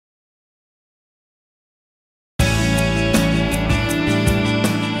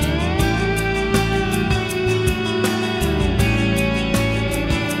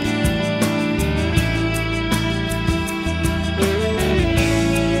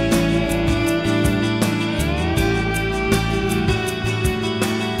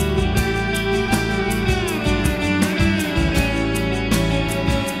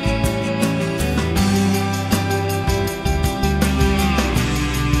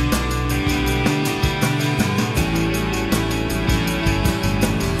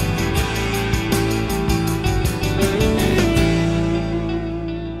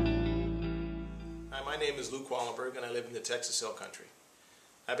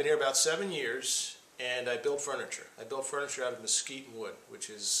been here about 7 years, and I build furniture. I build furniture out of mesquite and wood, which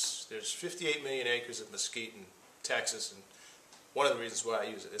is, there's 58 million acres of mesquite in Texas, and one of the reasons why I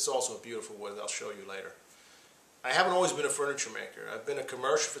use it. It's also a beautiful wood that I'll show you later. I haven't always been a furniture maker. I've been a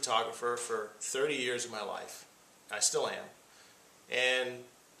commercial photographer for 30 years of my life. I still am. And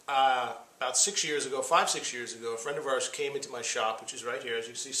about 6 years ago, 5-6 years ago, a friend of ours came into my shop, which is right here, as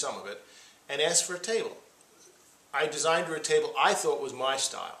you can see some of it, and asked for a table. I designed her a table I thought was my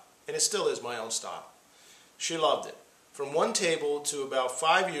style, and it still is my own style. She loved it. From one table to about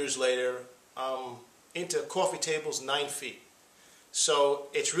 5 years later, into coffee tables 9 feet. So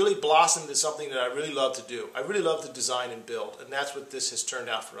it's really blossomed into something that I really love to do. I really love to design and build, and that's what this has turned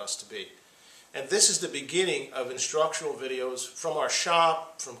out for us to be. And this is the beginning of instructional videos from our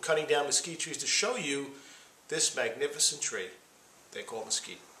shop, from cutting down mesquite trees, to show you this magnificent tree they call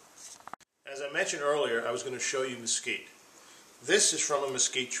mesquite. As I mentioned earlier, I was going to show you mesquite. This is from a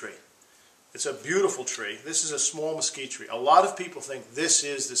mesquite tree. It's a beautiful tree. This is a small mesquite tree. A lot of people think this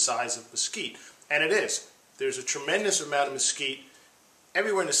is the size of mesquite, and it is. There's a tremendous amount of mesquite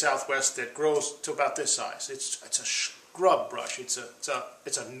everywhere in the Southwest that grows to about this size. It's a scrub brush. It's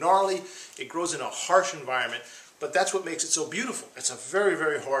a gnarly, it grows in a harsh environment, but that's what makes it so beautiful. It's a very,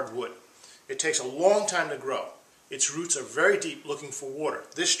 very hard wood. It takes a long time to grow. Its roots are very deep, looking for water.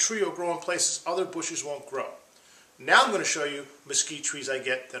 This tree will grow in places other bushes won't grow. Now I'm going to show you mesquite trees I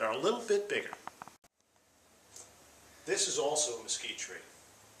get that are a little bit bigger. This is also a mesquite tree.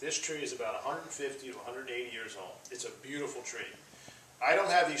 This tree is about 150 to 180 years old. It's a beautiful tree. I don't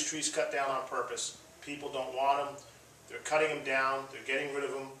have these trees cut down on purpose. People don't want them. They're cutting them down. They're getting rid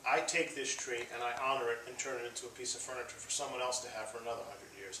of them. I take this tree and I honor it and turn it into a piece of furniture for someone else to have for another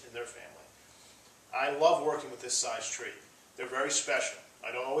 100 years in their family. I love working with this size tree. They're very special.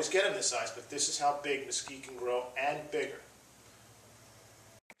 I don't always get them this size, but this is how big mesquite can grow, and bigger.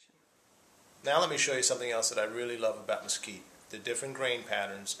 Now let me show you something else that I really love about mesquite. The different grain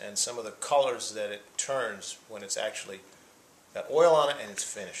patterns and some of the colors that it turns when it's actually got oil on it and it's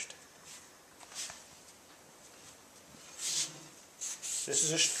finished. This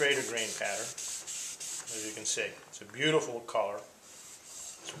is a straighter grain pattern, as you can see. It's a beautiful color.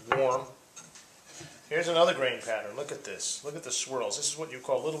 It's warm. Here's another grain pattern. Look at this. Look at the swirls. This is what you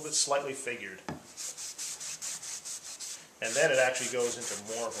call a little bit slightly figured. And then it actually goes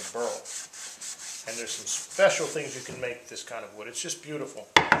into more of a burl. And there's some special things you can make this kind of wood. It's just beautiful.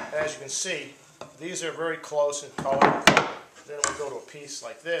 As you can see, these are very close in color. Then we go to a piece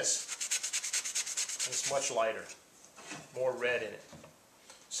like this, and it's much lighter, more red in it.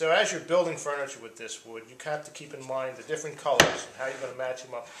 So as you're building furniture with this wood, you have to keep in mind the different colors and how you're going to match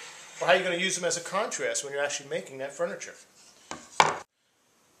them up, or how you're going to use them as a contrast when you're actually making that furniture.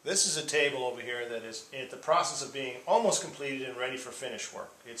 This is a table over here that is in the process of being almost completed and ready for finish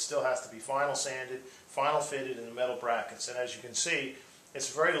work. It still has to be final sanded, final fitted in the metal brackets, and as you can see,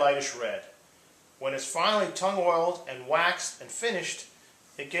 it's very lightish red. When it's finally tongue oiled and waxed and finished,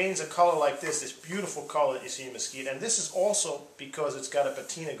 it gains a color like this beautiful color that you see in mesquite. And this is also because it's got a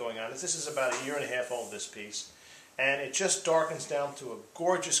patina going on. This is about 1.5 years old, this piece. And it just darkens down to a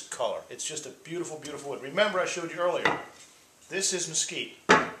gorgeous color. It's just a beautiful, beautiful wood. Remember, I showed you earlier, this is mesquite.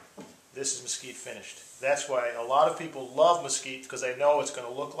 This is mesquite finished. That's why a lot of people love mesquite, because they know it's going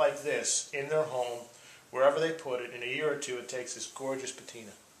to look like this in their home, wherever they put it. In a year or two, it takes this gorgeous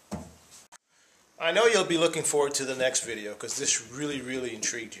patina. I know you'll be looking forward to the next video, because this really, really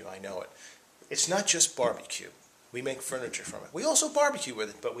intrigued you. I know it. It's not just barbecue. We make furniture from it. We also barbecue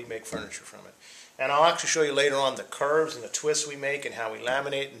with it, but we make furniture from it. And I'll actually show you later on the curves and the twists we make and how we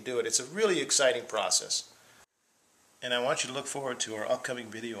laminate and do it. It's a really exciting process. And I want you to look forward to our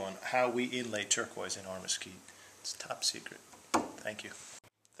upcoming video on how we inlay turquoise in our mesquite. It's top secret. Thank you.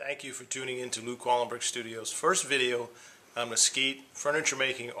 Thank you for tuning in to Lou Quallenberg Studios' first video on mesquite, furniture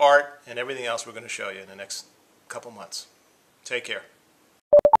making, art, and everything else we're going to show you in the next couple months. Take care.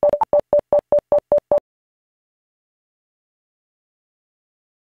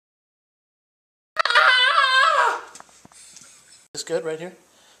 Is this good right here?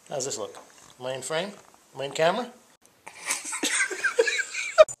 How's this look? Am I in frame? Am I in camera?